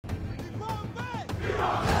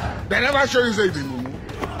They never show you say the mumu.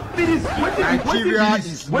 Nigeria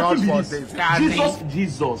is not for the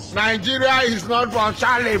Jesus. Nigeria is not for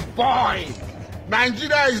Charlie Boy.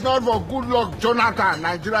 Nigeria is not for Good Luck Jonathan.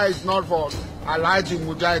 Nigeria is not for Alhaji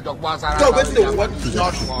Mujahid Okwasara. So what is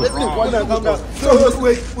not for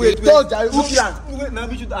wait. Now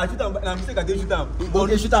we shoot. I shoot him. Now mistake. I didn't shoot him.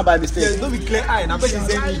 Okay, shoot him by mistake. Yes, don't be clear eye. Now person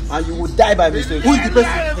say me, and you will die by mistake. who is the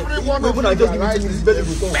person? Everyone of Even I just give it to his belly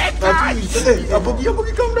to come. Hey,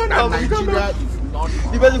 Aboki, come down now. Aboki, come Nigeria down. is not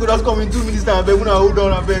for. The person could just come in 2 minutes time. Beg, una hold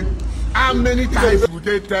on, beg. How many times would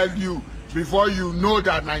they tell you before you know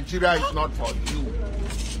that Nigeria is not for you?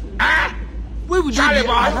 Ah? Where would you be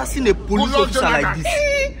harassing a police officer like this?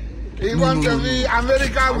 He wants to be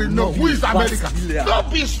America will know. Who is America? Don't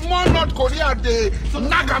be small North Korea. They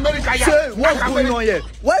knock America. Say, what's going on here?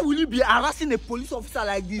 Why will you be harassing a police officer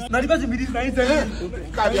like this? Now the person be this kind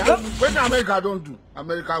of When America don't do,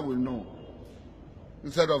 America will know.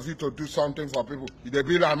 Instead of you to do something for people, they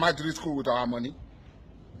build a military school with our money.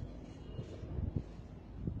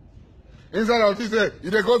 Instead of this,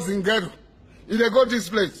 they go Zingero, they go this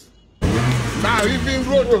place. Now, even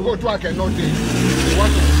road to go to, I cannot take. They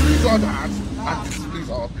want to displease others and displease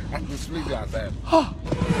us and displease themselves.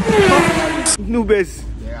 No best.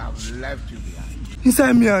 They have left you behind.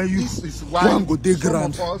 Inside me and you. This is why one go dey some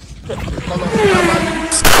grand. of us, they call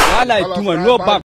us I like too much. No back.